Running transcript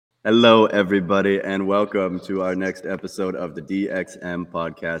Hello, everybody, and welcome to our next episode of the DXM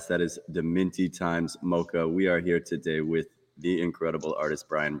podcast. That is the Minty Times Mocha. We are here today with the incredible artist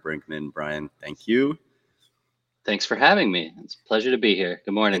Brian Brinkman. Brian, thank you. Thanks for having me. It's a pleasure to be here.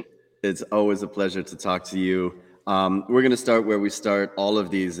 Good morning. It's always a pleasure to talk to you. We're going to start where we start all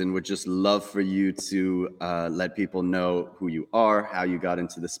of these, and would just love for you to let people know who you are, how you got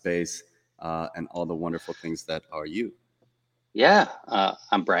into the space, and all the wonderful things that are you.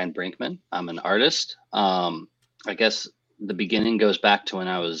 I'm Brian Brinkman. I'm an artist. I guess the beginning goes back to when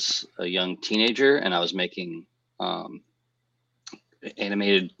I was a young teenager and I was making um,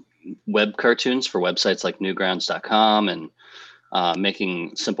 animated web cartoons for websites like newgrounds.com and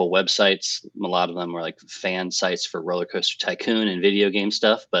making simple websites. A lot of them were like fan sites for Roller Coaster Tycoon and video game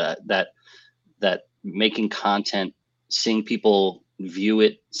stuff. But that making content, seeing people view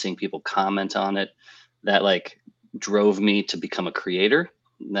it, seeing people comment on it, that like drove me to become a creator.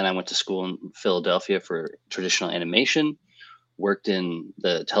 And then I went to school in Philadelphia for traditional animation, worked in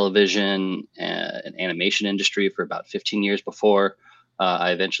the television and animation industry for about 15 years before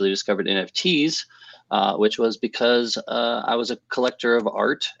I eventually discovered NFTs, which was because I was a collector of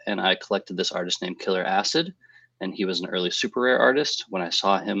art and I collected this artist named Killer Acid. And he was an early super rare artist. When I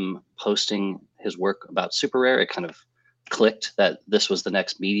saw him posting his work about super rare, it kind of clicked that this was the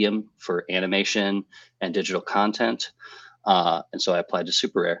next medium for animation and digital content. And so I applied to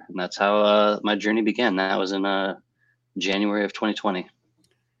super rare, and that's how my journey began. That was in January of 2020.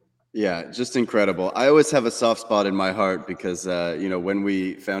 Yeah, just incredible. I always have a soft spot in my heart because, when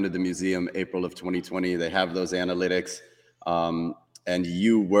we founded the museum, April of 2020, they have those analytics, and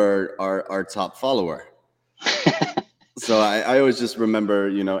you were our top follower. So I always just remember,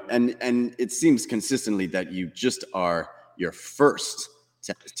 and it seems consistently that you just are your first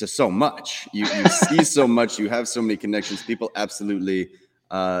to so much. You see so much, you have so many connections. People absolutely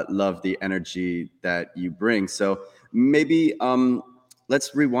love the energy that you bring. So maybe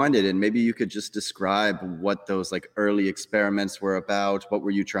let's rewind it, and maybe you could just describe what those like early experiments were about. What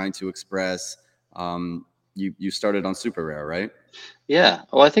were you trying to express? You started on Super Rare, right? Yeah.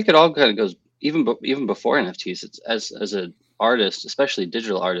 Well, I think it all kind of goes even before NFTs. It's as an artist, especially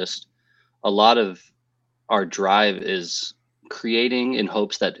digital artist, a lot of our drive is creating in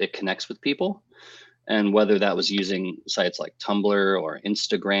hopes that it connects with people. And whether that was using sites like Tumblr or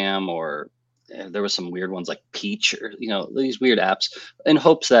Instagram or there was some weird ones like Peach or these weird apps in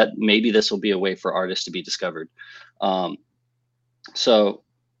hopes that maybe this will be a way for artists to be discovered. Um, so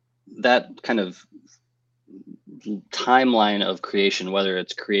that kind of timeline of creation, whether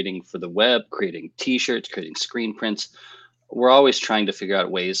it's creating for the web, creating T-shirts, creating screen prints, we're always trying to figure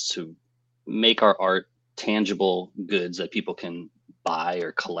out ways to make our art tangible goods that people can buy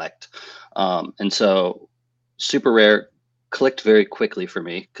or collect. And so super rare clicked very quickly for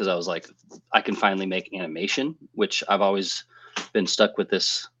me because I was like, I can finally make animation, which I've always been stuck with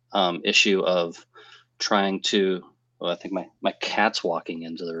this issue of trying to. Well, I think my cat's walking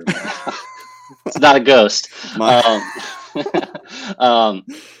into the room right now. It's not a ghost. My Um, um,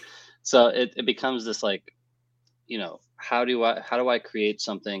 so it becomes this like, how do I create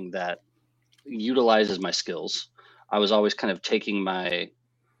something that utilizes my skills? I was always kind of taking my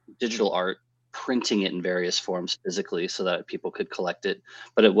digital art, printing it in various forms physically so that people could collect it,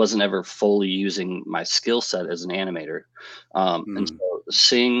 but it wasn't ever fully using my skill set as an animator. And mm, so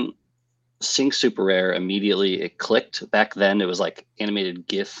seeing super rare immediately it clicked. Back then it was like animated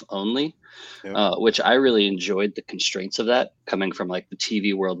GIF only, yep. which I really enjoyed the constraints of that, coming from like the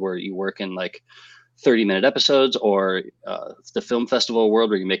TV world where you work in like 30-minute episodes, or the film festival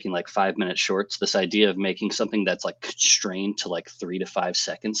world where you're making like 5-minute shorts. This idea of making something that's like constrained to like 3 to 5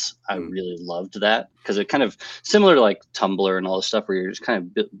 seconds, I Mm. really loved that because it kind of similar to like Tumblr and all this stuff where you're just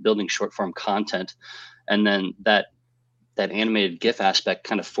kind of building short form content, and then that animated GIF aspect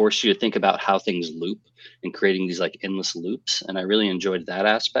kind of forced you to think about how things loop and creating these like endless loops. And I really enjoyed that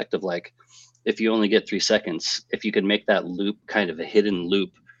aspect of like, if you only get 3 seconds, if you could make that loop kind of a hidden loop,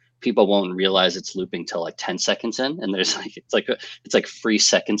 people won't realize it's looping till like 10 seconds in. And there's like, it's like free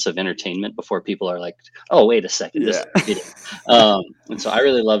seconds of entertainment before people are like, oh, wait a second, this Yeah. is hidden. And so I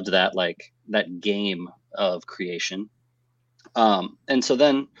really loved that, like that game of creation. And so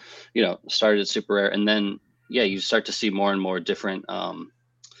then, started at super rare, and then yeah, you start to see more and more different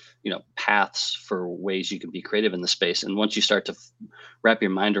paths for ways you can be creative in the space. And once you start to wrap your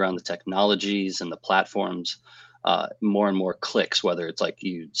mind around the technologies and the platforms, more and more clicks, whether it's like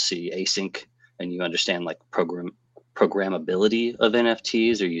you see async and you understand like programmability of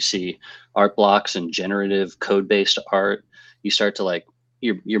NFTs, or you see art blocks and generative code based art, you start to like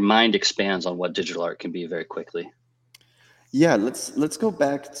your mind expands on what digital art can be very quickly. Yeah, let's go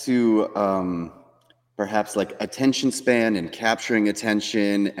back to perhaps like attention span and capturing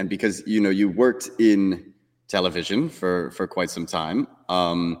attention, and because you worked in television for quite some time,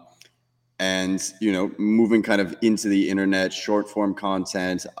 and moving kind of into the internet, short form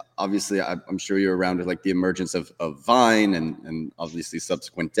content. Obviously, I'm sure you're around with like the emergence of Vine and obviously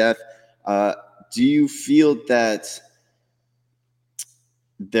subsequent death. Uh, do you feel that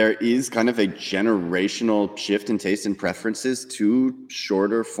there is kind of a generational shift in taste and preferences to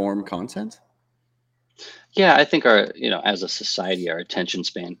shorter form content? Yeah, I think as a society, our attention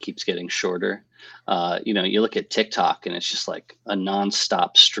span keeps getting shorter. You look at TikTok and it's just like a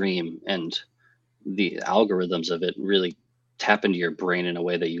nonstop stream, and the algorithms of it really tap into your brain in a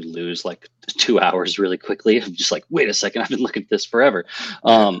way that you lose like 2 hours really quickly. I'm just like, wait a second, I've been looking at this forever.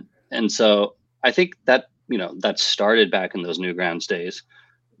 Yeah. And so I think that started back in those Newgrounds days.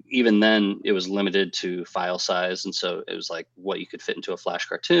 Even then it was limited to file size, and so it was like what you could fit into a flash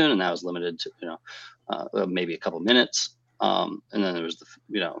cartoon, and that was limited to maybe a couple minutes. And then there was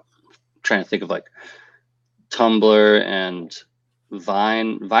trying to think of like Tumblr and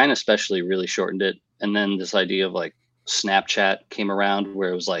Vine especially really shortened it. And then this idea of like Snapchat came around, where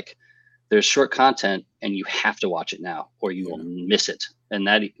it was like there's short content and you have to watch it now or you will Yeah. miss it. And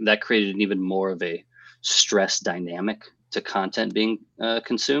that created an even more of a stress dynamic to content being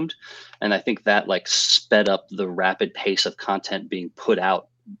consumed. And I think that like sped up the rapid pace of content being put out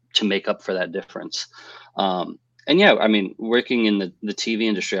to make up for that difference. And yeah, I mean, working in the TV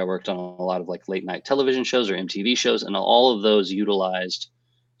industry, I worked on a lot of like late night television shows or MTV shows, and all of those utilized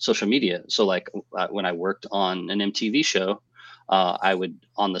social media. So like when I worked on an MTV show, I would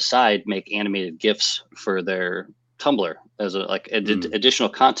on the side make animated GIFs for their Tumblr as a like Mm. additional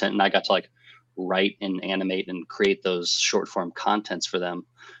content, and I got to like write and animate and create those short form contents for them.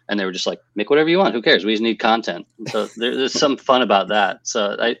 And they were just like, make whatever you want. Who cares? We just need content. And so there's some fun about that.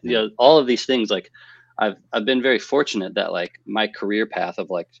 So Yeah. all of these things, like I've been very fortunate that like my career path of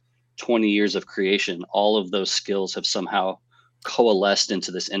like 20 years of creation, all of those skills have somehow coalesced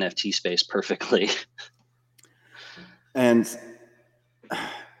into this NFT space perfectly. And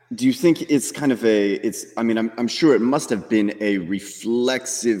do you think it's kind of I mean, I'm sure it must have been a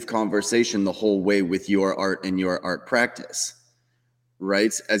reflexive conversation the whole way with your art and your art practice,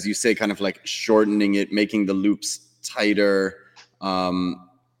 right? As you say, kind of like shortening it, making the loops tighter. Um,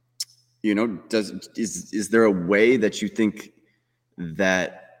 is there a way that you think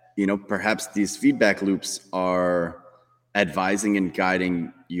that, perhaps these feedback loops are advising and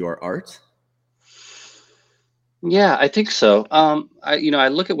guiding your art? Yeah, I think so. I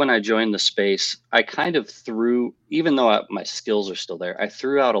look at when I joined the space, I kind of threw, even though my skills are still there, I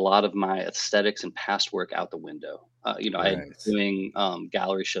threw out a lot of my aesthetics and past work out the window. I had Right. doing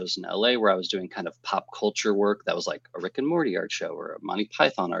gallery shows in LA where I was doing kind of pop culture work that was like a Rick and Morty art show or a Monty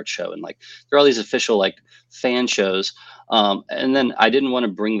Python art show, and like there are all these official like fan shows. And then I didn't want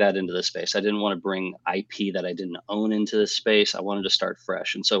to bring that into the space. I didn't want to bring IP that I didn't own into this space. I wanted to start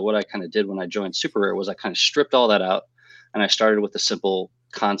fresh. And so what I kind of did when I joined Super Rare was I kind of stripped all that out, and I started with the simple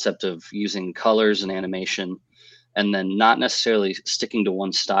concept of using colors and animation, and then not necessarily sticking to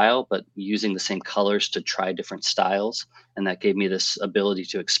one style, but using the same colors to try different styles. And that gave me this ability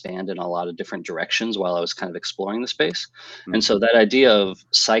to expand in a lot of different directions while I was kind of exploring the space. And Mm. so that idea of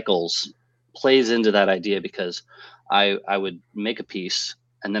cycles plays into that idea, because I would make a piece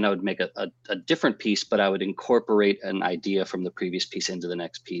and then I would make a different piece, but I would incorporate an idea from the previous piece into the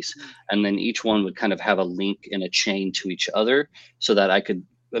next piece. And then each one would kind of have a link in a chain to each other, so that I could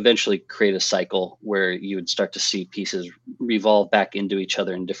eventually create a cycle where you would start to see pieces revolve back into each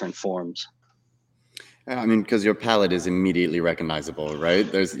other in different forms. I mean, because your palette is immediately recognizable, right?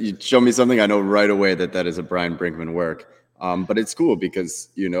 You show me something, I know right away that that is a Brian Brinkman work. But it's cool because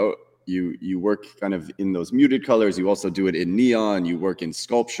you work kind of in those muted colors. You also do it in neon. You work in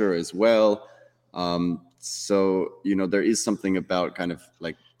sculpture as well. So there is something about kind of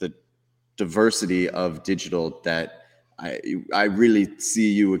like the diversity of digital that I I really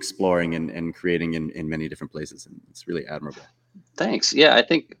see you exploring and creating in many different places, and it's really admirable. Thanks. Yeah, I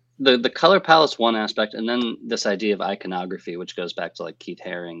think the color palette's one aspect, and then this idea of iconography, which goes back to like Keith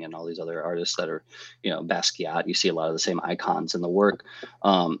Haring and all these other artists that are, Basquiat. You see a lot of the same icons in the work.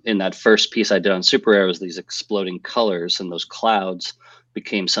 In that first piece I did on Super Air was these exploding colors, and those clouds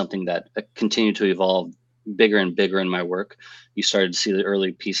became something that continued to evolve bigger and bigger in my work. You started to see the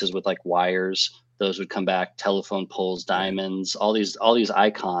early pieces with like wires. Those would come back, telephone poles, Right. diamonds, all these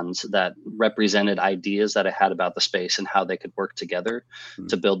icons that represented ideas that I had about the space and how they could work together Mm.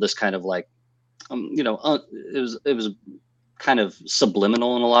 to build this kind of like, it was kind of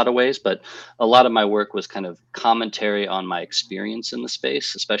subliminal in a lot of ways, but a lot of my work was kind of commentary on my experience in the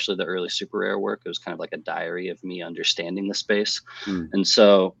space, especially the early super rare work. It was kind of like a diary of me understanding the space. Mm. And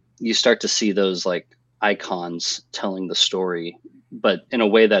so you start to see those like icons telling the story, but in a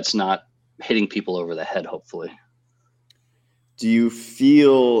way that's not hitting people over the head, hopefully. Do you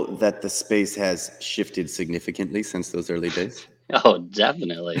feel that the space has shifted significantly since those early days? Oh,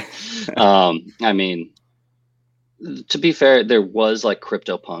 definitely. I mean, to be fair, there was like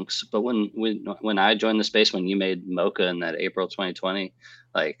crypto punks, but when I joined the space, when you made Mocha in that April 2020,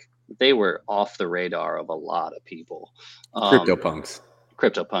 like they were off the radar of a lot of people. Crypto Um, punks.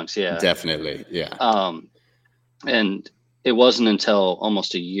 crypto punks, yeah. Definitely. Yeah. Um, and it wasn't until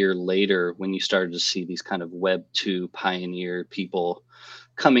almost a year later when you started to see these kind of Web 2 pioneer people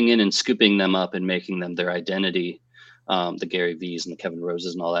coming in and scooping them up and making them their identity, the Gary V's and the Kevin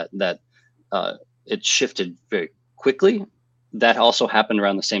Roses and all that, uh, it shifted very quickly. That also happened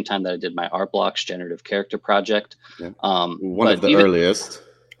around the same time that I did my Art Blocks generative character project. Yeah. One But of the even earliest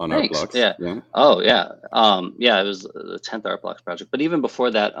on our thanks, blocks. yeah. Yeah. Oh yeah, yeah. It was the 10th Art Blocks project. But even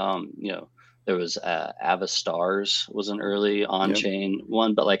before that, there was Ava Stars was an early Yep. on-chain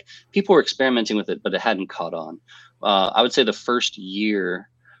one, but like people were experimenting with it, but it hadn't caught on. I would say the first year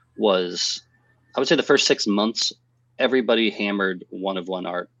was, I would say the first 6 months, everybody hammered one of one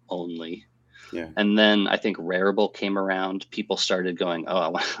art only. Yeah. And then I think Rarible came around. People started going, "Oh, I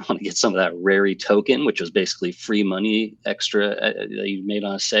want to get some of that Rary token," which was basically free money extra that you made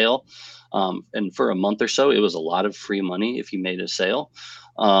on a sale. And for a month or so, it was a lot of free money if you made a sale.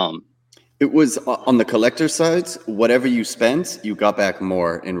 Um, It was on the collector side, whatever you spent, you got back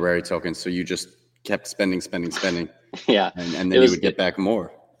more in rare tokens. So you just kept spending, yeah, and it then you was, would get back more.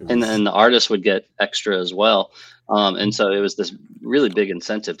 It and was then the artist would get extra as well. And so it was this really big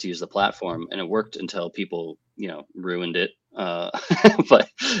incentive to use the platform, and it worked until people, ruined it. But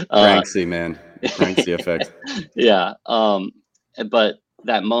uh, Pranksy, man. The Pranksy effect. yeah. But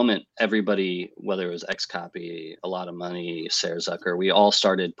that moment, everybody, whether it was Xcopy, a lot of money, Sarah Zucker, we all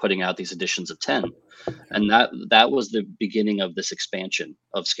started putting out these editions of 10. And that was the beginning of this expansion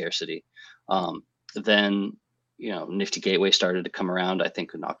of scarcity. Then, Nifty Gateway started to come around. I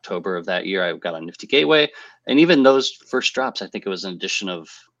think in October of that year, I got on Nifty Gateway. And even those first drops, I think it was an edition of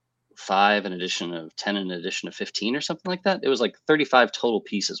 5, an edition of 10, an edition of 15 or something like that. It was like 35 total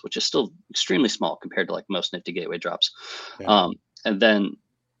pieces, which is still extremely small compared to like most Nifty Gateway drops. Yeah. And then,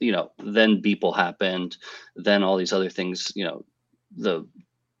 then Beeple happened. Then all these other things, the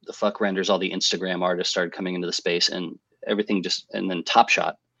fuck renders, all the Instagram artists started coming into the space, and everything and then Top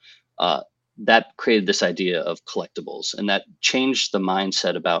Shot, that created this idea of collectibles, and that changed the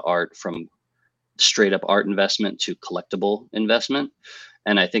mindset about art from straight up art investment to collectible investment.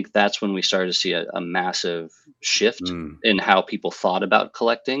 And I think that's when we started to see a massive shift in how people thought about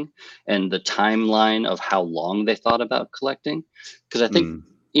collecting and the timeline of how long they thought about collecting. Because I think,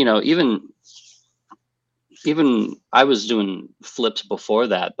 even I was doing flips before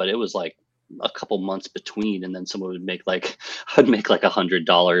that, but it was like a couple months between, and then someone would make like, I'd make like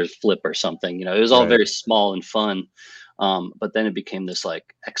 $100 flip or something. It was all Right. very small and fun. But then it became this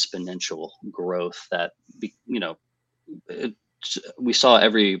like exponential growth that, we saw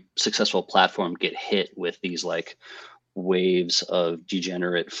every successful platform get hit with these like waves of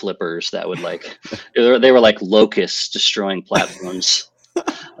degenerate flippers that would like, they were like locusts destroying platforms.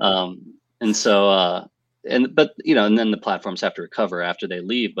 And so, and then the platforms have to recover after they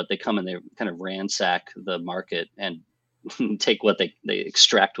leave, but they come and they kind of ransack the market and take they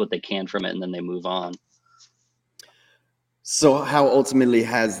extract what they can from it, and then they move on. So how ultimately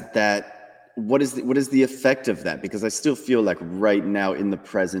has that, what is the effect of that? Because I still feel like right now in the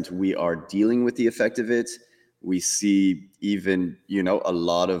present, we are dealing with the effect of it. We see even, a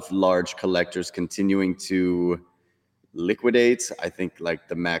lot of large collectors continuing to liquidate. I think like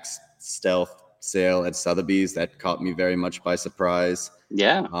the Max Stealth sale at Sotheby's, that caught me very much by surprise.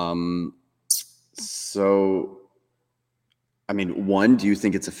 Yeah. So, I mean, one, do you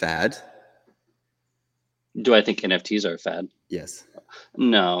think it's a fad? Do I think NFTs are a fad? Yes.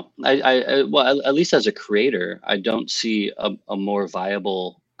 No, well, at least as a creator, I don't see a more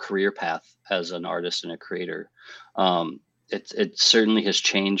viable career path as an artist and a creator. It certainly has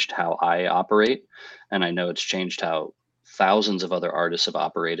changed how I operate, and I know it's changed how thousands of other artists have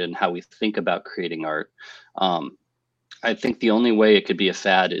operated and how we think about creating art. Um, I think the only way it could be a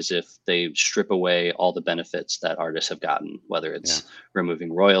fad is if they strip away all the benefits that artists have gotten, whether Yeah. it's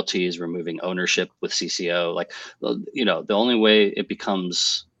removing royalties, removing ownership with CCO. Like, the only way it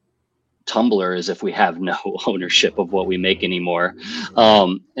becomes Tumblr is if we have no ownership of what we make anymore.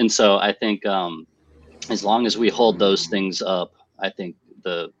 And so I think as long as we hold those things up, I think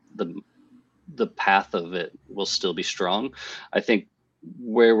the the path of it will still be strong. I think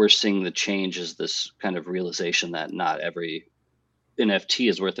where we're seeing the change is this kind of realization that not every NFT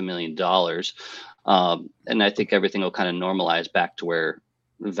is worth $1 million. And I think everything will kind of normalize back to where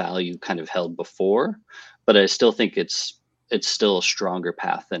value kind of held before. But I still think it's still a stronger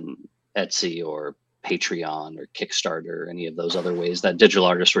path than Etsy or Patreon or Kickstarter or any of those other ways that digital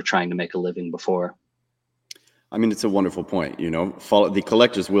artists were trying to make a living before. I mean, it's a wonderful point. Follow the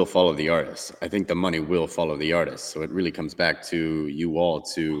collectors will follow the artists. I think the money will follow the artists. So it really comes back to you all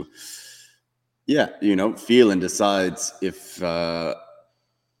to, yeah, feel and decides if. But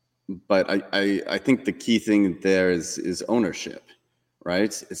I think the key thing there is ownership,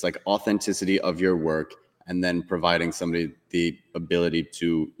 right? It's like authenticity of your work, and then providing somebody the ability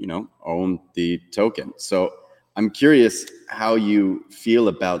to own the token. So I'm curious how you feel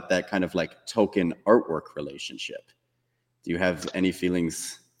about that kind of like token artwork relationship. Do you have any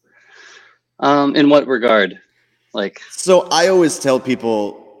feelings? In what regard? Like, So I always tell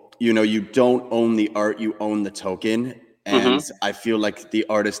people, you don't own the art, you own the token. And mhm. I feel like the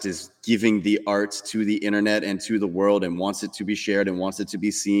artist is giving the art to the internet and to the world and wants it to be shared and wants it to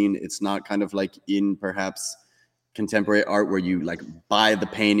be seen. It's not kind of like in perhaps contemporary art where you like buy the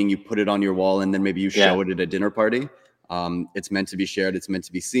painting, you put it on your wall, and then maybe you Yeah. show it at a dinner party. It's meant to be shared, it's meant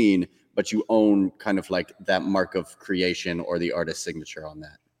to be seen, but you own kind of like that mark of creation or the artist's signature on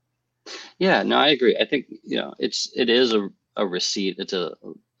that. Yeah, no, I agree. I think, it is a receipt. It's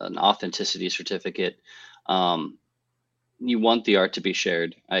an authenticity certificate. Um, you want the art to be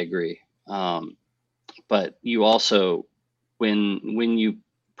shared. I agree. But you also, when you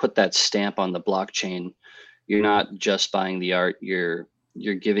put that stamp on the blockchain, you're not just buying the art. You're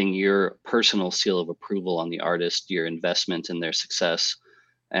giving your personal seal of approval on the artist, your investment in their success,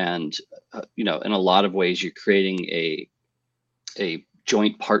 and in a lot of ways, you're creating a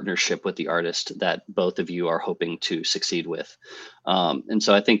joint partnership with the artist that both of you are hoping to succeed with. And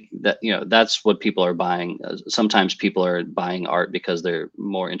so I think that, that's what people are buying. Sometimes people are buying art because they're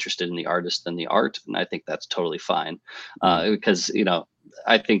more interested in the artist than the art. And I think that's totally fine. Mm. Because,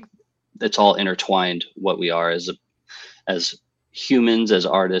 I think it's all intertwined what we are as humans, as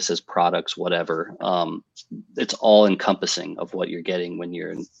artists, as products, whatever. It's all encompassing of what you're getting when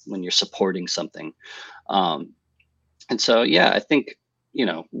you're supporting something. Um, and so, yeah, I think,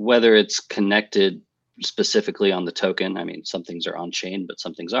 whether it's connected specifically on the token, I mean, some things are on chain, but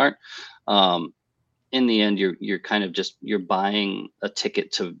some things aren't. Um, in the end, you're kind of just you're buying a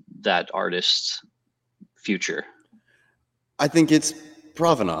ticket to that artist's future. I think it's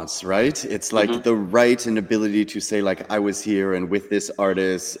provenance, right? It's Hmm. like the right and ability to say, like, I was here and with this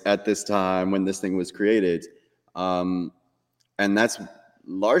artist at this time when this thing was created. Um, and that's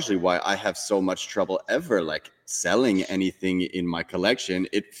largely why I have so much trouble ever like selling anything in my collection.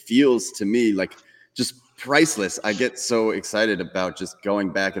 It feels to me like just priceless. I get so excited about just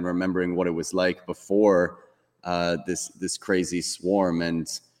going back and remembering what it was like before this crazy swarm, and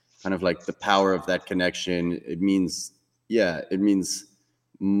kind of like the power of that connection. It means, yeah, it means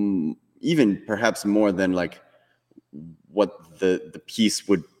even perhaps more than like what the piece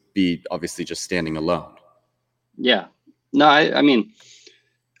would be, obviously just standing alone. Yeah. No, I mean,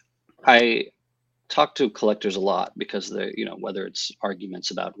 I talk to collectors a lot because they're, whether it's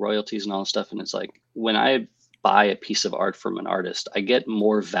arguments about royalties and all this stuff. And it's like when I buy a piece of art from an artist, I get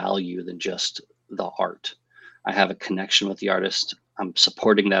more value than just the art. I have a connection with the artist. I'm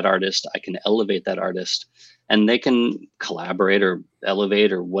supporting that artist. I can elevate that artist, and they can collaborate or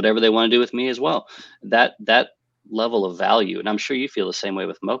elevate or whatever they want to do with me as well. That level of value, and I'm sure you feel the same way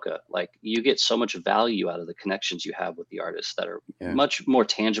with Mocha. Like you get so much value out of the connections you have with the artists that are Yeah. much more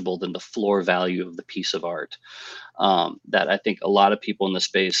tangible than the floor value of the piece of art. That I think a lot of people in the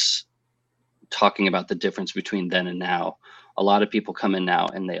space talking about the difference between then and now. A lot of people come in now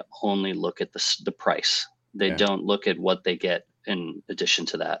and they only look at the price. They Yeah. don't look at what they get in addition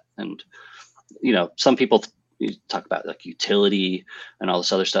to that. And some people talk about like utility and all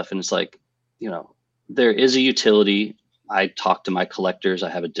this other stuff, and it's like, there is a utility. I talk to my collectors. I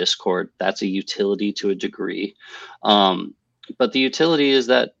have a Discord. That's a utility to a degree. Um, but the utility is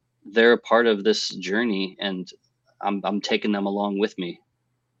that they're a part of this journey, and I'm taking them along with me.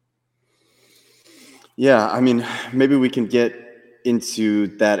 Yeah, I mean, maybe we can get into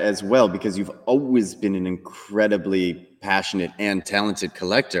that as well, because you've always been an incredibly passionate and talented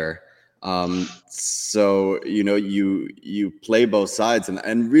collector. So you play both sides,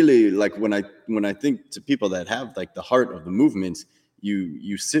 and really, like when I think to people that have like the heart of the movement,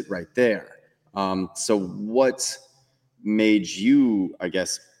 you sit right there. So what made you, I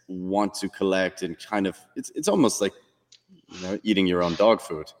guess, want to collect, and kind of it's almost like, eating your own dog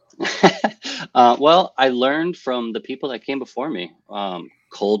food. Well, I learned from the people that came before me.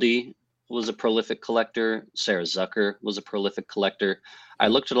 Coldy was a prolific collector. Sarah Zucker was a prolific collector. I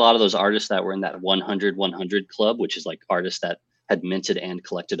Yeah. looked at a lot of those artists that were in that 100-100 club, which is like artists that had minted and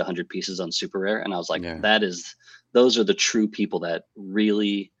collected 100 pieces on super rare. And I was like, Yeah. those are the true people that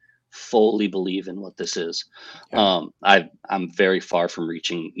really fully believe in what this is. Yeah. I'm very far from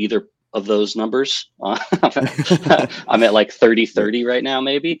reaching either of those numbers. I'm at like 30-30 right now,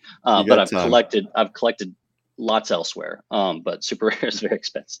 maybe. You But got time. I've collected lots elsewhere. But super rare is very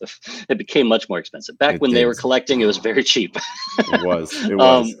expensive. It became much more expensive. Back It when they did. were collecting, it was very cheap. It was. It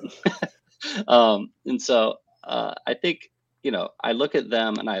um, was. and so I think, I look at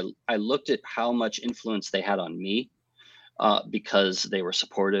them and I looked at how much influence they had on me, because they were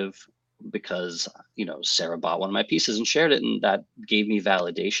supportive, because, Sarah bought one of my pieces and shared it, and that gave me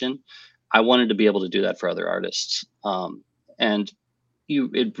validation. I wanted to be able to do that for other artists. And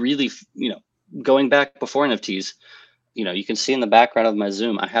it really, going back before NFTs, you can see in the background of my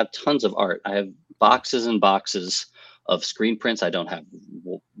Zoom, I have tons of art. I have boxes and boxes of screen prints I don't have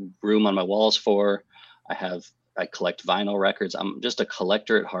room on my walls for. I collect vinyl records. I'm just a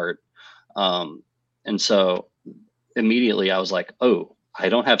collector at heart. And so immediately I was like, oh, I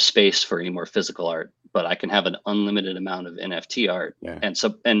don't have space for any more physical art, but I can have an unlimited amount of NFT art. Yeah. And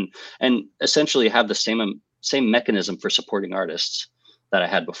so, and essentially have the same mechanism for supporting artists that I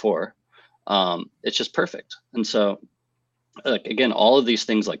had before. It's just perfect. And so, like, again, all of these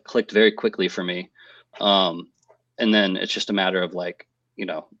things like clicked very quickly for me. And then it's just a matter of like,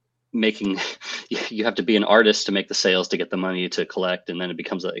 making, you have to be an artist to make the sales to get the money to collect. And then it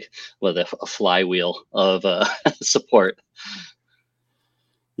becomes a flywheel of support.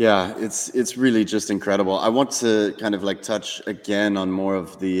 Yeah, it's really just incredible. I want to kind of like touch again on more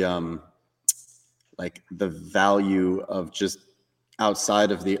of the like the value of just outside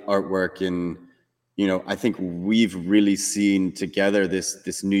of the artwork. And I think we've really seen together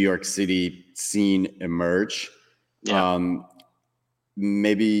this New York City scene emerge. Yeah.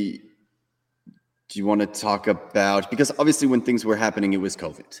 Maybe do you want to talk about, because obviously when things were happening, it was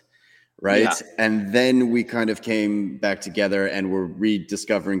COVID, Yeah. right? And then we kind of came back together and we're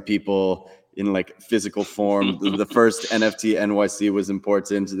rediscovering people in like physical form. The first NFT NYC was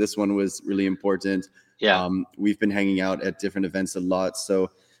important. This one was really important. Yeah. We've been hanging out at different events a lot.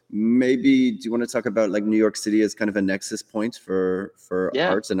 So maybe do you want to talk about like New York City as kind of a nexus point for Yeah.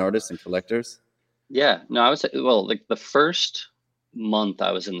 arts and artists and collectors? Yeah. No, I would say, well, like the first month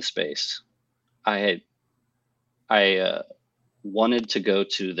I was in the space, I wanted to go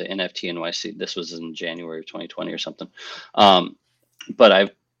to the NFT NYC. This was in January of 2020 or something. But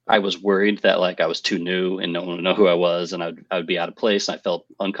I was worried that like I was too new and no one would know who I was, and I would be out of place, and I felt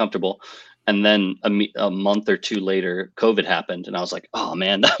uncomfortable. And then a month or two later, COVID happened, and I was like, oh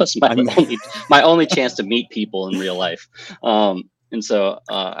man, that was I'm my only chance to meet people in real life. And so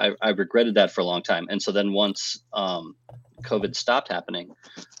I regretted that for a long time. And so then once COVID stopped happening,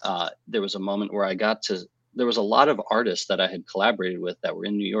 there was a moment where there was a lot of artists that I had collaborated with that were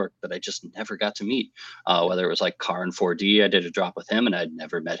in New York that I just never got to meet. Whether it was like Car and 4D, I did a drop with him and I'd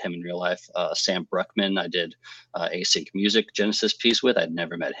never met him in real life. Sam Bruckman, I did Async Music Genesis piece with. I'd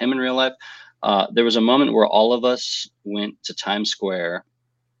never met him in real life. There was a moment where all of us went to Times Square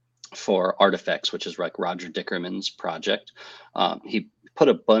for Artifacts, which is like Roger Dickerman's project. He put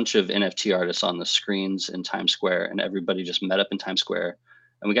a bunch of NFT artists on the screens in Times Square, and everybody just met up in Times Square,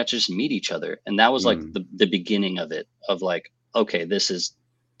 and we got to just meet each other. And that was like the beginning of it, of like, okay, this is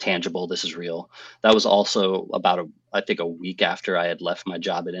tangible, this is real. That was also about I think a week after I had left my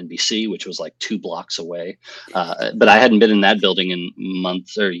job at NBC, which was like 2 blocks away. But I hadn't been in that building in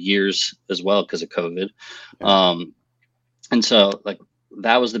months or years as well because of COVID. And so like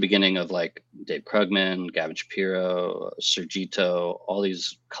that was the beginning of like Dave Krugman, Gavin Shapiro, Sergito, all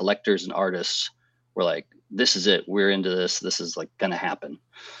these collectors and artists were like, this is it. We're into this. This is like going to happen.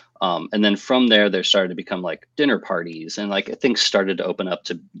 And then from there started to become like dinner parties, and like things started to open up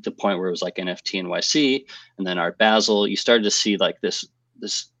to the point where it was like NFT NYC and then Art Basel. You started to see like this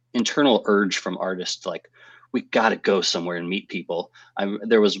internal urge from artists, like, we got to go somewhere and meet people.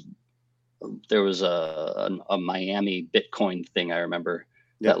 There was a Miami Bitcoin thing I remember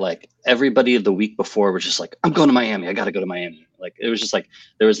that like everybody the week before was just like, I'm going to Miami. I got to go to Miami. Like it was just like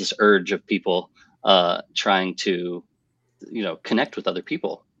there was this urge of people trying to, connect with other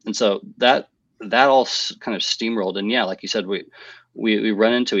people. And so that all kind of steamrolled. And yeah, like you said, we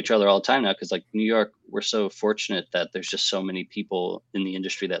run into each other all the time now because like New York, we're so fortunate that there's just so many people in the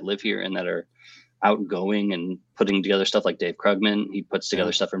industry that live here and that are outgoing and putting together stuff, like Dave Krugman. He puts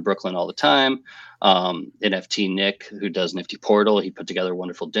together stuff in Brooklyn all the time. NFT Nick, who does Nifty Portal, he put together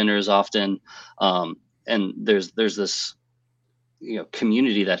wonderful dinners often. And there's this,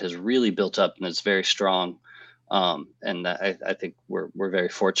 community that has really built up and it's very strong. And I think we're very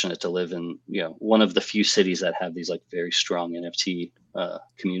fortunate to live in, one of the few cities that have these like very strong NFT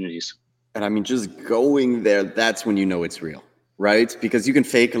communities. And I mean, just going there, that's when you know it's real, right? Because you can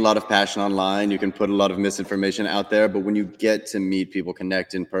fake a lot of passion online, you can put a lot of misinformation out there, but when you get to meet people,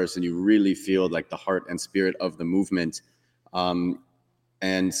 connect in person, you really feel like the heart and spirit of the movement.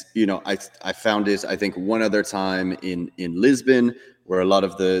 And I found it, I think, one other time in Lisbon, where a lot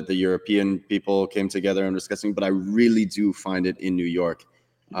of the European people came together and discussing, but I really do find it in New York.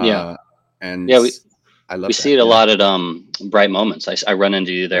 Yeah. And Yeah, I love we see it a lot at Bright Moments. I run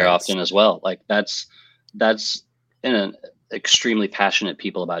into you there often as well. Like that's in an extremely passionate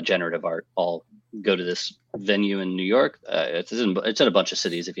people about generative art all go to this venue in New York. It's in a bunch of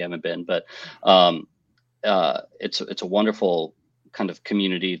cities if you haven't been, but it's a wonderful kind of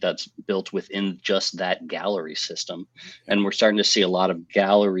community that's built within just that gallery system. And we're starting to see a lot of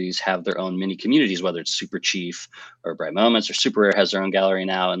galleries have their own mini communities, whether it's Super Chief or Bright Moments or Super Rare has their own gallery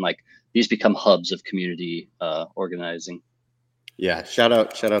now. And like these become hubs of community organizing. Yeah. Shout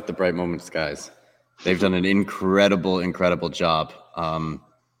out the Bright Moments guys. They've done an incredible job and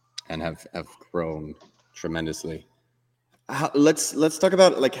have grown tremendously. Let's talk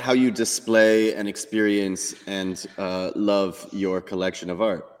about like how you display and experience and love your collection of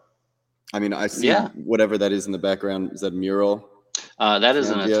art. I mean, I see whatever that is in the background. Is that a mural? That is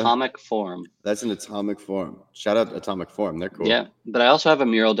an atomic form. That's an atomic form. Shout out Atomic Form. They're cool. Yeah, but I also have a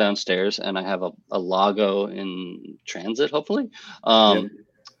mural downstairs, and I have a logo in transit, hopefully.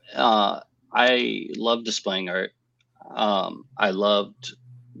 I love displaying art. I loved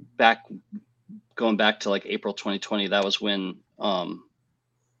going back to like April 2020. That was when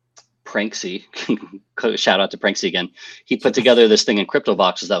Pranksy, shout out to Pranksy again. He put together this thing in crypto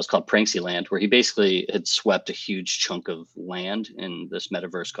boxes that was called Pranksy Land, where he basically had swept a huge chunk of land in this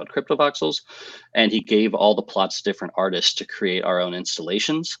metaverse called Crypto Voxels. And he gave all the plots to different artists to create our own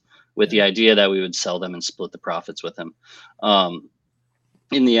installations with the idea that we would sell them and split the profits with him.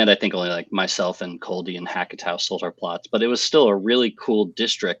 In the end, I think only like myself and Coldy and Hackatow sold our plots, but it was still a really cool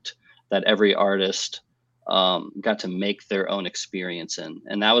district that every artist got to make their own experience in.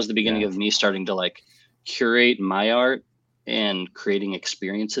 And that was the beginning of me starting to like curate my art and creating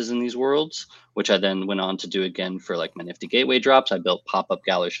experiences in these worlds, which I then went on to do again for like my Nifty Gateway drops. I built pop-up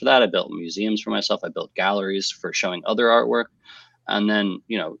galleries for that. I built museums for myself. I built galleries for showing other artwork. And then,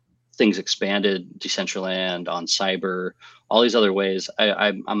 things expanded, Decentraland, on Cyber, all these other ways.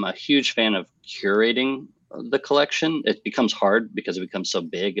 I'm a huge fan of curating the collection. It becomes hard because it becomes so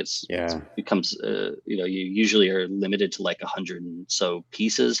big. It becomes you usually are limited to like 100 and so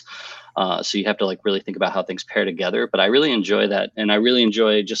pieces, so you have to like really think about how things pair together. But I really enjoy that, and I really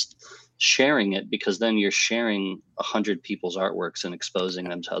enjoy just sharing it, because then you're sharing 100 people's artworks and exposing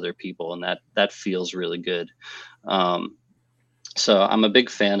them to other people, and that feels really good. So I'm a big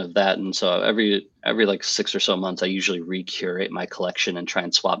fan of that. And so every like 6 or so months, I usually recurate my collection and try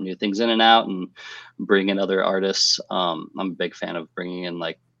and swap new things in and out and bring in other artists. I'm a big fan of bringing in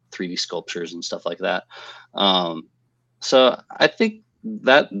like 3D sculptures and stuff like that. So I think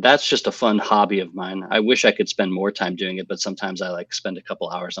that's just a fun hobby of mine. I wish I could spend more time doing it, but sometimes I like spend a couple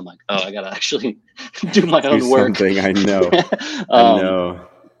hours. I'm like, oh, I got to actually do my own work. I know. I know.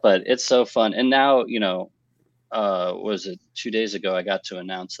 But it's so fun. And now, was it 2 days ago, I got to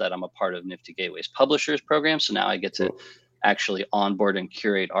announce that I'm a part of Nifty Gateway's publishers program. So now I get to actually onboard and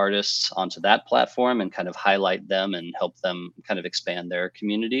curate artists onto that platform and kind of highlight them and help them kind of expand their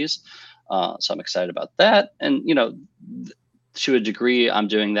communities. So I'm excited about that. And, to a degree, I'm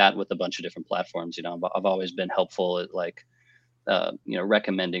doing that with a bunch of different platforms. I've always been helpful at like,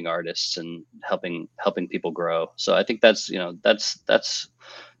 recommending artists and helping people grow. So I think that's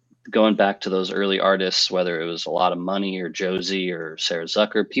going back to those early artists, whether it was a lot of money or Josie or Sarah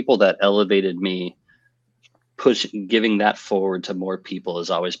Zucker, people that elevated me, giving that forward to more people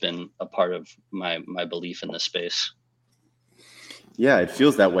has always been a part of my belief in this space. Yeah, it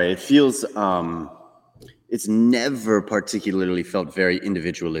feels that way. It feels, it's never particularly felt very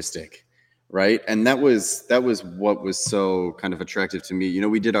individualistic, right? And that was what was so kind of attractive to me.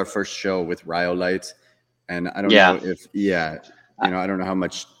 We did our first show with Rhyolite, and I don't know if, I don't know how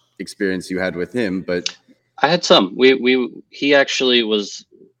much experience you had with him, but I had some. He actually was,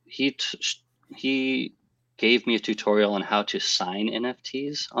 he gave me a tutorial on how to sign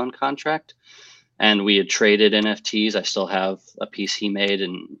NFTs on contract. and we had traded NFTs. I still have a piece he made,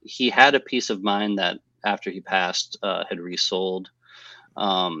 and he had a piece of mine that after he passed had resold.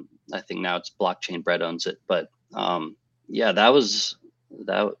 I think now it's Blockchain Bread owns it, but yeah,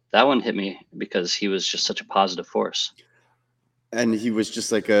 that one hit me because he was just such a positive force. And he was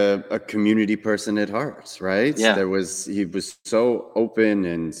just like a community person at heart, right? Yeah, He was so open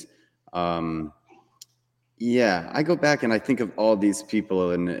and yeah, I go back and I think of all these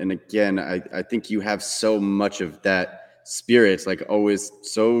people, and again, I think you have so much of that spirit, like always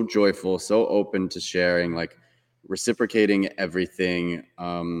so joyful, so open to sharing, like reciprocating everything.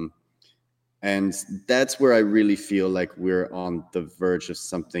 And that's where I really feel like we're on the verge of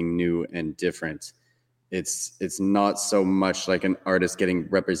something new and different. It's not so much like an artist getting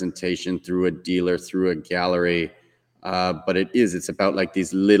representation through a dealer, through a gallery, but it's about like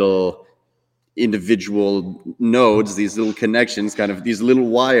these little individual nodes, these little connections, kind of these little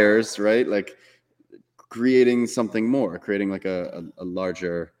wires, right? Like creating something more, creating like a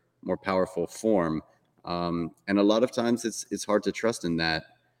larger, more powerful form. And a lot of times it's hard to trust in that,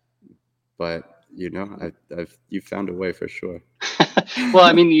 but you found a way for sure. well,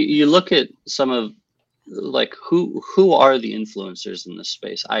 I mean, you look at some of like who are the influencers in this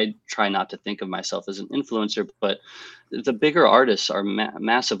space. I try not to think of myself as an influencer, but the bigger artists are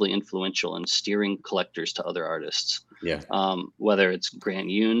massively influential in steering collectors to other artists. Yeah, Whether it's Grant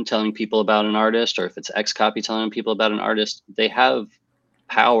Yoon telling people about an artist, or if it's X Copy telling people about an artist, they have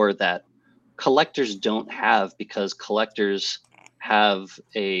power that collectors don't have, because collectors have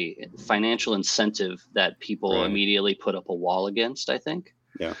a financial incentive that people right. immediately put up a wall against, I think.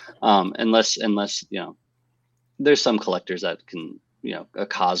 Yeah, Unless there's some collectors that can, a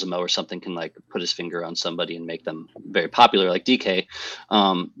Cosmo or something can like put his finger on somebody and make them very popular, like DK.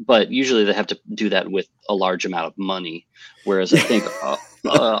 But usually they have to do that with a large amount of money, whereas I think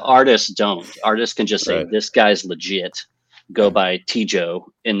artists don't. Artists can just say right. this guy's legit, go Yeah, by Tijo,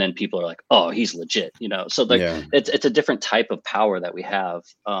 and then people are like, oh, he's legit. So like yeah. it's a different type of power that we have.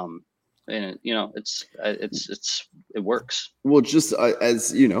 And it works. Well, just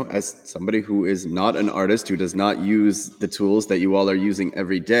as you know, as somebody who is not an artist, who does not use the tools that you all are using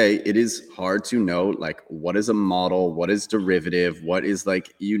every day, it is hard to know like what is a model, what is derivative, what is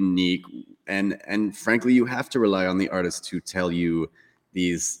like unique, and frankly, you have to rely on the artist to tell you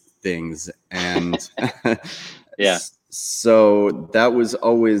these things. And Yeah. so that was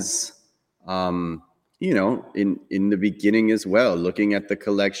always in the beginning as well, looking at the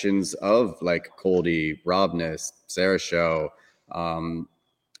collections of like Coldy, Robness, Sarah Show,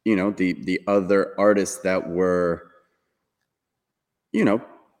 the other artists that were, you know,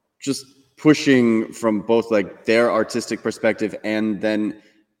 just pushing from both like their artistic perspective and then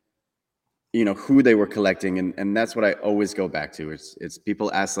who they were collecting, and that's what I always go back to. It's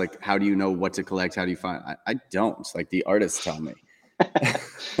people ask like, how do you know what to collect, how do you find, I don't, like the artists tell me.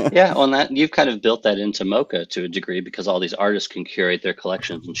 Yeah, well, that you've kind of built that into Mocha to a degree, because all these artists can curate their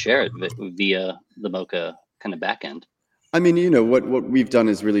collections and share it via the Mocha kind of backend. I mean, what we've done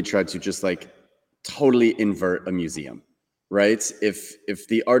is really tried to just like totally invert a museum, right? If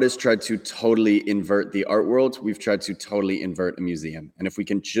the artist tried to totally invert the art world, we've tried to totally invert a museum. And if we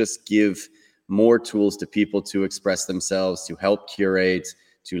can just give more tools to people to express themselves, to help curate,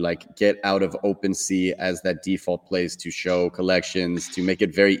 to like get out of OpenSea as that default place to show collections, to make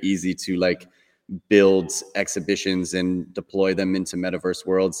it very easy to like build exhibitions and deploy them into metaverse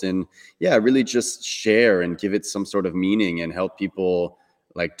worlds, and yeah, really just share and give it some sort of meaning and help people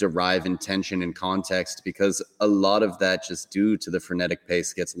like derive intention and context, because a lot of that, just due to the frenetic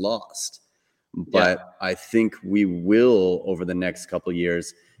pace, gets lost. Yeah, But I think we will, over the next couple of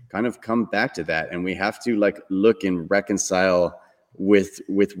years, kind of come back to that, and we have to like look and reconcile with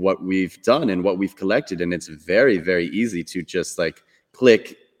what we've done and what we've collected. And it's very, very easy to just like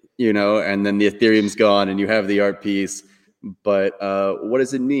click, and then the Ethereum's gone and you have the art piece. But what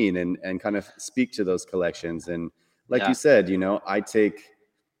does it mean? And kind of speak to those collections. And like you yeah, said, I take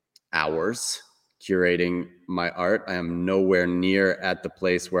hours curating my art. I am nowhere near at the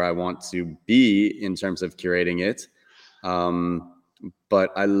place where I want to be in terms of curating it. Um,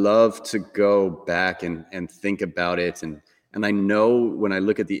 but I love to go back and think about it. And I know when I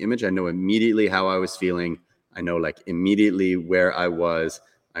look at the image, I know immediately how I was feeling. I know like immediately where I was.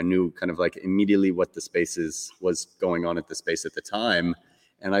 I knew kind of like immediately what the spaces was going on at the space at the time.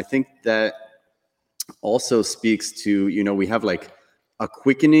 And I think that also speaks to, we have like a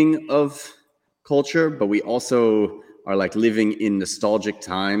quickening of culture, but we also are like living in nostalgic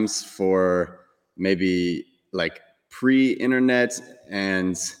times for maybe like pre-internet,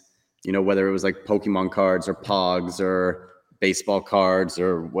 and whether it was like Pokemon cards or Pogs or baseball cards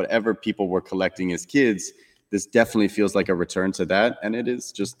or whatever people were collecting as kids, this definitely feels like a return to that, and it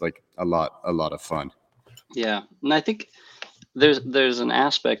is just like a lot of fun. Yeah, and I think there's an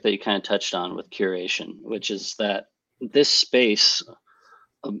aspect that you kind of touched on with curation, which is that this space,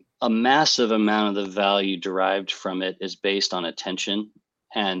 a massive amount of the value derived from it is based on attention,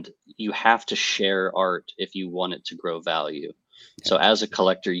 and you have to share art if you want it to grow value. So Yeah, as a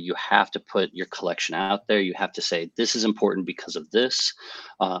collector, you have to put your collection out there. You have to say, this is important because of this.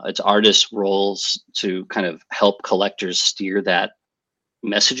 It's artists' roles to kind of help collectors steer that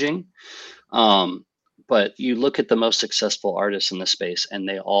messaging. Um, but you look at the most successful artists in the space, and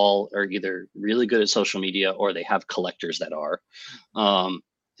they all are either really good at social media or they have collectors that are. Um,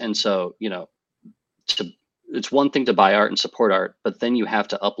 and so, to it's one thing to buy art and support art, but then you have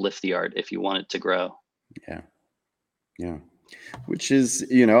to uplift the art if you want it to grow. yeah, yeah. Which is,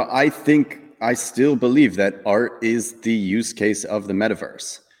 I think I still believe that art is the use case of the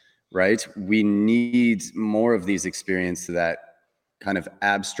metaverse, right? We need more of these experiences that kind of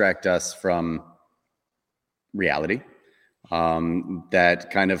abstract us from reality, that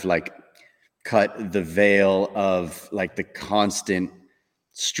kind of like cut the veil of like the constant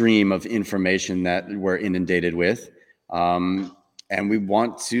stream of information that we're inundated with. And we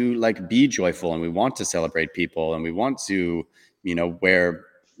want to like be joyful, and we want to celebrate people, and we want to,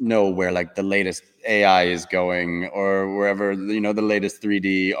 know where like the latest AI is going, or wherever, the latest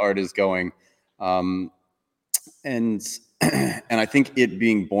 3D art is going. And and I think it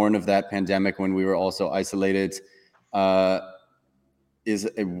being born of that pandemic when we were also isolated, uh, is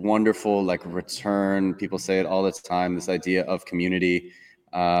a wonderful like return. People say it all the time, this idea of community.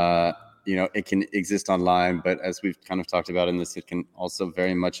 uh it can exist online, but as we've kind of talked about in this, it can also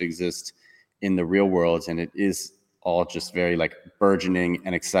very much exist in the real world, and it is all just very like burgeoning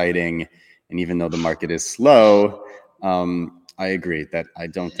and exciting. And even though the market is slow, I agree that I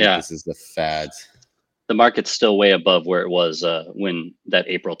don't think Yeah, this is the fad. the market's still way above where it was when that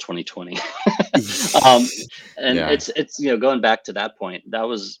April 2020. um, and Yeah, it's going back to that point, that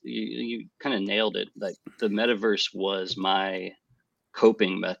was you kind of nailed it. Like the metaverse was my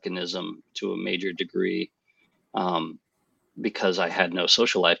coping mechanism to a major degree, um, because I had no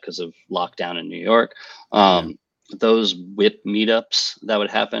social life because of lockdown in New York. yeah, Those WIP meetups that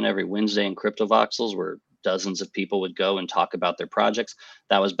would happen every Wednesday in CryptoVoxels, where dozens of people would go and talk about their projects.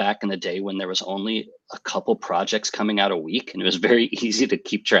 That was back in the day when there was only a couple projects coming out a week, and it was very easy to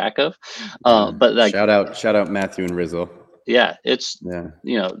keep track of. yeah. But like, Shout out Matthew and Rizzle. yeah, it's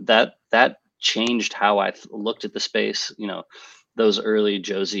Yeah, that changed how I looked at the space. Those early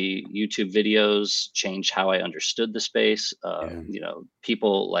Josie YouTube videos changed how I understood the space. yeah,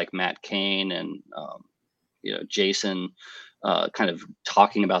 People like Matt Kane and Jason, kind of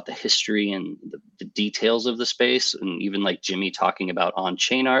talking about the history and the details of the space, and even like Jimmy talking about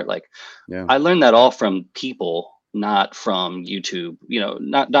on-chain art. Like, yeah, I learned that all from people, not from YouTube.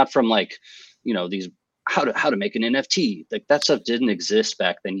 Not from like, these how to make an NFT. Like that stuff didn't exist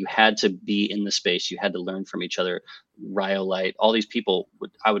back then. You had to be in the space. You had to learn from each other. Rhyolite, all these people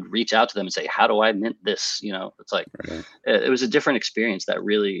I would reach out to them and say, "How do I mint this?" It's like right. it was a different experience that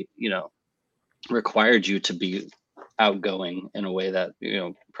really, required you to be outgoing in a way that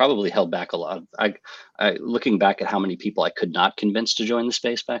probably held back a lot of I looking back at how many people I could not convince to join the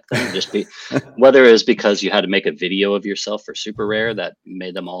space back then, just be whether it was because you had to make a video of yourself for super rare that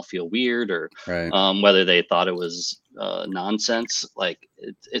made them all feel weird, or Right. whether they thought it was nonsense. Like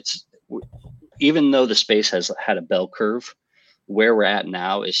even though the space has had a bell curve, where we're at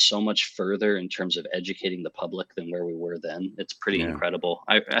now is so much further in terms of educating the public than where we were then. It's pretty Yeah. incredible.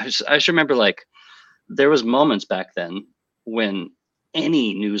 I just remember, like, there was moments back then when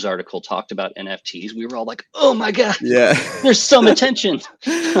any news article talked about NFTs, we were all like, "Oh my god, Yeah. there's some attention!"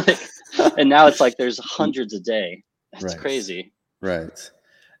 Like, and now it's like there's hundreds a day. It's Right. crazy. Right.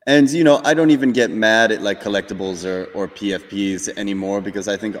 And I don't even get mad at like collectibles or PFPs anymore, because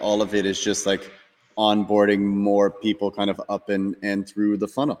I think all of it is just like onboarding more people kind of up and through the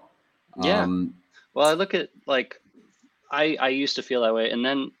funnel. Yeah. Um, Well, I look at, like, I used to feel that way, and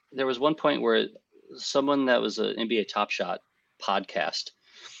then there was one point where someone that was an NBA Top Shot podcast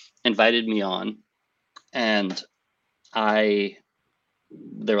invited me on, and I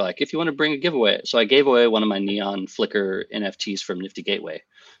they were like, if you want to bring a giveaway. So I gave away one of my neon flicker NFTs from Nifty Gateway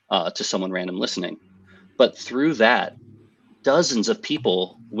to someone random listening. But through that, dozens of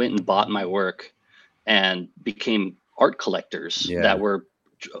people went and bought my work and became art collectors that yeah. were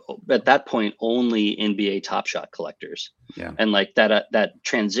at that point only NBA Top Shot collectors. Yeah. And like that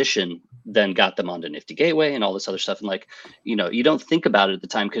transition then got them onto Nifty Gateway and all this other stuff. And like, you don't think about it at the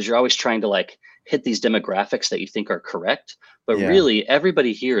time because you're always trying to like hit these demographics that you think are correct, but Yeah. really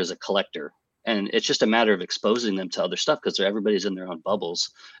everybody here is a collector. And it's just a matter of exposing them to other stuff because everybody's in their own bubbles.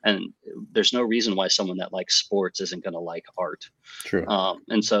 And there's no reason why someone that likes sports isn't going to like art. True.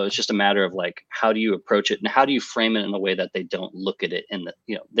 And so it's just a matter of like, how do you approach it and how do you frame it in a way that they don't look at it in the,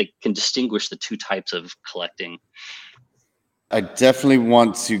 they can distinguish the two types of collecting. I definitely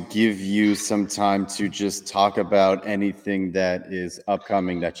want to give you some time to just talk about anything that is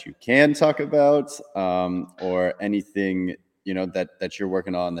upcoming that you can talk about, or anything, that you're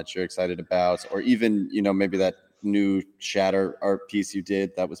working on that you're excited about, or even, maybe that new shatter art piece you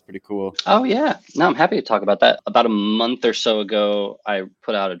did. That was pretty cool. Oh yeah, no, I'm happy to talk about that. About a month or so ago, I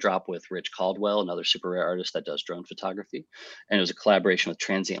put out a drop with Rich Caldwell, another super rare artist that does drone photography, and it was a collaboration with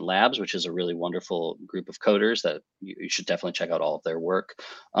Transient Labs, which is a really wonderful group of coders that you should definitely check out all of their work.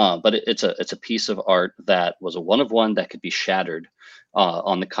 But it's a piece of art that was a one of one that could be shattered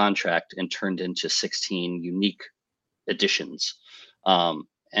on the contract and turned into 16 unique editions.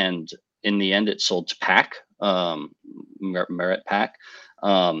 And in the end, it sold to Pack, Merit Pack.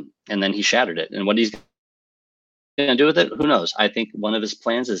 And then he shattered it. And what he's going to do with it, who knows? I think one of his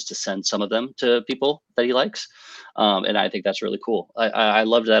plans is to send some of them to people that he likes. And I think that's really cool. I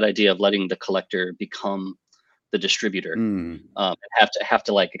love that idea of letting the collector become the distributor. And have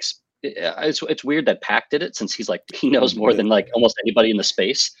to like, it's weird that Pac did it since he's like, he knows more than like almost anybody in the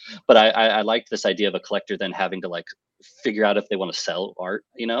space. But I liked this idea of a collector then having to like figure out if they want to sell art,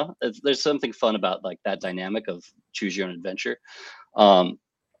 there's something fun about like that dynamic of choose your own adventure. And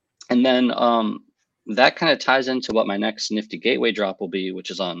then that kind of ties into what my next Nifty Gateway drop will be, which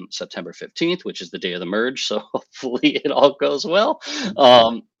is on September 15th, which is the day of the merge. So hopefully it all goes well.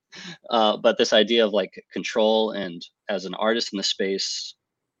 But this idea of like control, and as an artist in the space,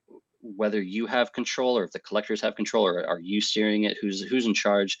 whether you have control or if the collectors have control, or are you steering it, who's in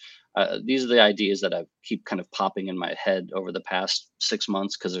charge? These are the ideas that I keep kind of popping in my head over the past 6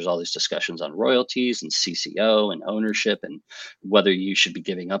 months, because there's all these discussions on royalties and CCO and ownership and whether you should be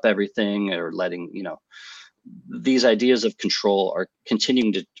giving up everything or letting, these ideas of control are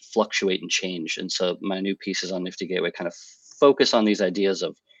continuing to fluctuate and change. And so my new pieces on Nifty Gateway kind of focus on these ideas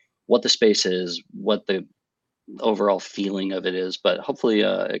of what the space is, what the overall feeling of it is, but hopefully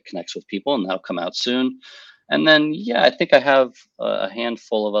it connects with people, and that'll come out soon. And then, I think I have a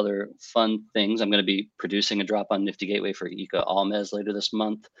handful of other fun things. I'm going to be producing a drop on Nifty Gateway for Ika Almez later this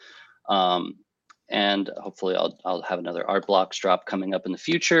month. And hopefully I'll have another Art Blocks drop coming up in the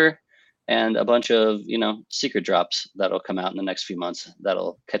future, and a bunch of, secret drops that'll come out in the next few months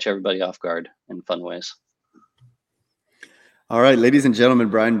that'll catch everybody off guard in fun ways. All right, ladies and gentlemen,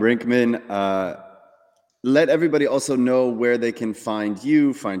 Bryan Brinkman, let everybody also know where they can find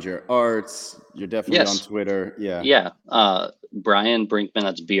you, find your arts. You're definitely on Twitter. Yeah. Bryan Brinkman,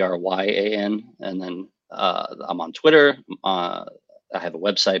 that's Bryan. And then I'm on Twitter. I have a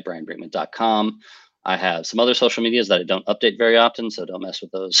website, bryanbrinkman.com. I have some other social medias that I don't update very often, so don't mess with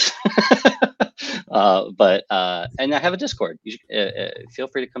those. And I have a Discord. Feel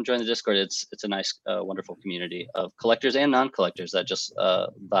free to come join the Discord. It's a nice, wonderful community of collectors and non-collectors that just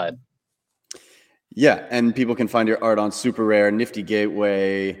vibe. Yeah, and people can find your art on Super Rare, Nifty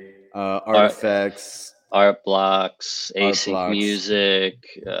Gateway, Artifacts, Art Blocks, Async Music,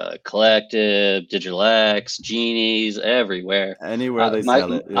 Collective, Digital X, Genies, everywhere. Anywhere they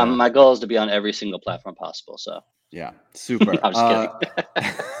sell it. Yeah. My goal is to be on every single platform possible. So yeah, super. I'm just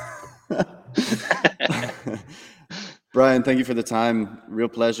kidding. Bryan, thank you for the time. Real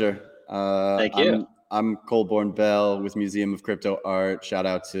pleasure. Thank you. I'm Colborn Bell with Museum of Crypto Art. Shout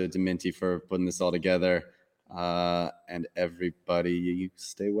out to Deminty for putting this all together. And everybody, you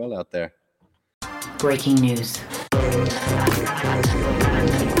stay well out there. Breaking news.